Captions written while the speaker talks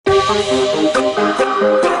Hey,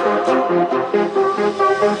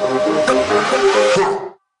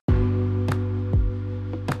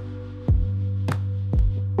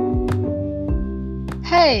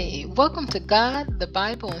 welcome to God, the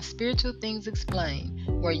Bible, and Spiritual Things Explained,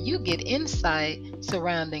 where you get insight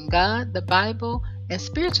surrounding God, the Bible, and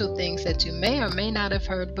spiritual things that you may or may not have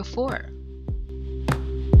heard before.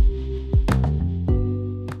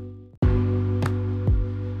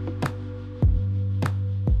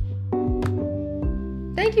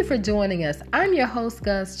 Thank you for joining us. I'm your host,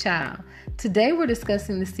 God's Child. Today we're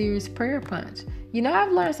discussing the series Prayer Punch. You know,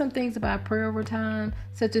 I've learned some things about prayer over time,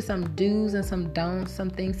 such as some do's and some don'ts, some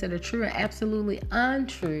things that are true and absolutely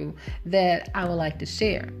untrue that I would like to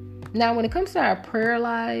share. Now, when it comes to our prayer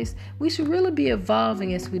lives, we should really be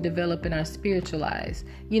evolving as we develop in our spiritual lives.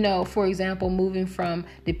 You know, for example, moving from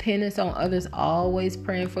dependence on others always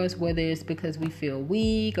praying for us, whether it's because we feel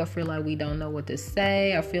weak or feel like we don't know what to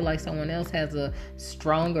say or feel like someone else has a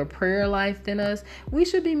stronger prayer life than us. We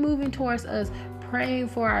should be moving towards us praying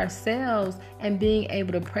for ourselves and being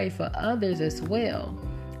able to pray for others as well.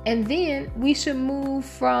 And then we should move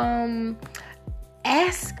from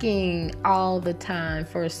asking all the time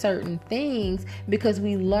for certain things because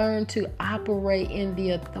we learn to operate in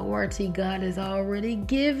the authority God has already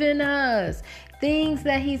given us. Things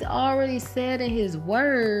that He's already said in His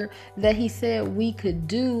Word that He said we could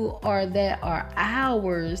do or that are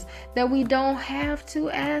ours, that we don't have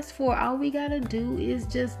to ask for. All we got to do is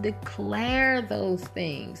just declare those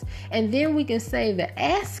things. And then we can save the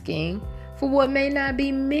asking for what may not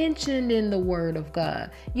be mentioned in the Word of God.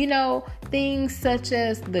 You know, things such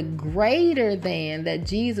as the greater than that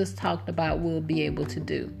Jesus talked about we'll be able to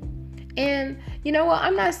do. And you know what?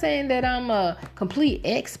 I'm not saying that I'm a complete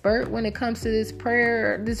expert when it comes to this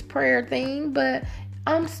prayer thing, but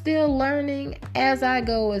I'm still learning as I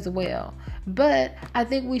go as well. But I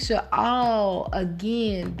think we should all,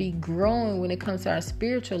 again, be growing when it comes to our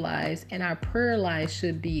spiritual lives, and our prayer lives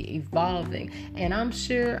should be evolving. And I'm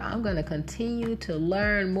sure I'm going to continue to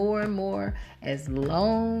learn more and more as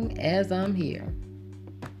long as I'm here.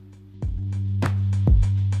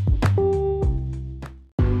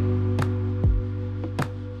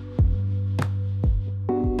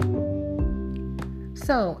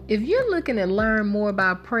 So, if you're looking to learn more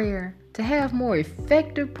about prayer, to have more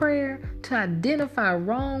effective prayer, to identify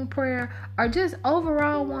wrong prayer, or just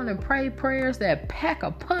overall want to pray prayers that pack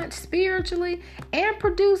a punch spiritually and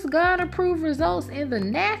produce God-approved results in the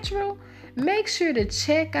natural, make sure to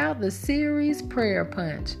check out the series Prayer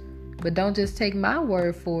Punch. But don't just take my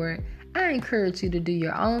word for it. I encourage you to do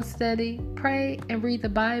your own study, pray, and read the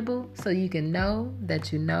Bible so you can know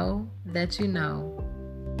that you know that you know.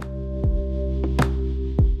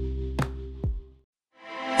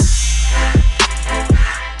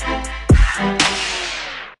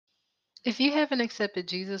 If you haven't accepted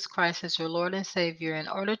Jesus Christ as your Lord and Savior in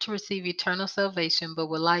order to receive eternal salvation but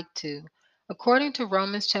would like to, according to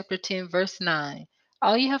Romans chapter 10, verse 9,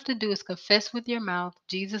 all you have to do is confess with your mouth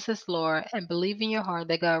Jesus is Lord and believe in your heart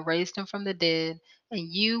that God raised Him from the dead, and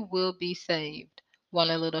you will be saved.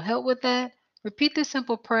 Want a little help with that? Repeat this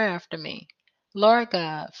simple prayer after me. Lord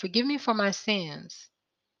God, forgive me for my sins.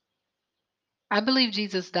 I believe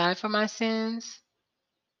Jesus died for my sins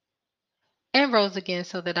and rose again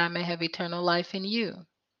so that I may have eternal life in you.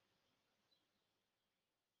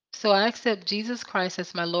 So I accept Jesus Christ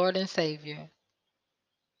as my Lord and Savior.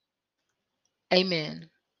 Amen.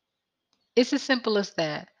 It's as simple as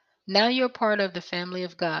that. Now you're part of the family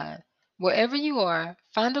of God. Wherever you are,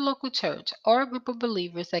 find a local church or a group of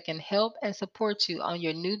believers that can help and support you on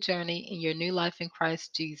your new journey in your new life in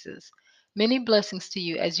Christ Jesus. Many blessings to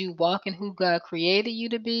you as you walk in who God created you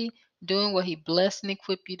to be, doing what He blessed and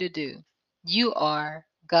equipped you to do. You are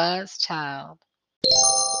God's child.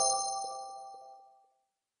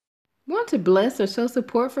 Want to bless or show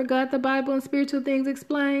support for God, the Bible, and Spiritual Things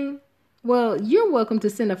Explained? Well, you're welcome to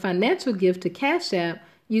send a financial gift to Cash App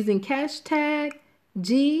using hashtag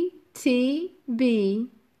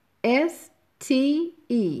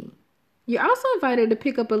GTBSTE. You're also invited to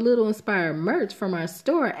pick up a little inspired merch from our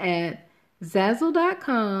store at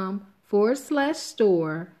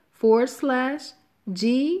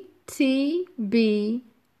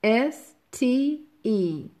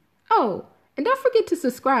Zazzle.com/store/GTBSTE. Oh, and don't forget to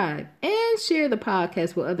subscribe and share the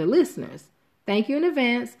podcast with other listeners. Thank you in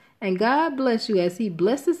advance, and God bless you as He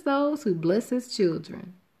blesses those who bless His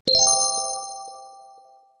children.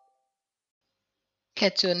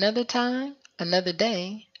 Catch you another time, another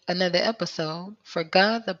day, another episode for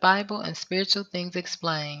God, the Bible, and Spiritual Things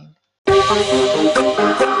Explained.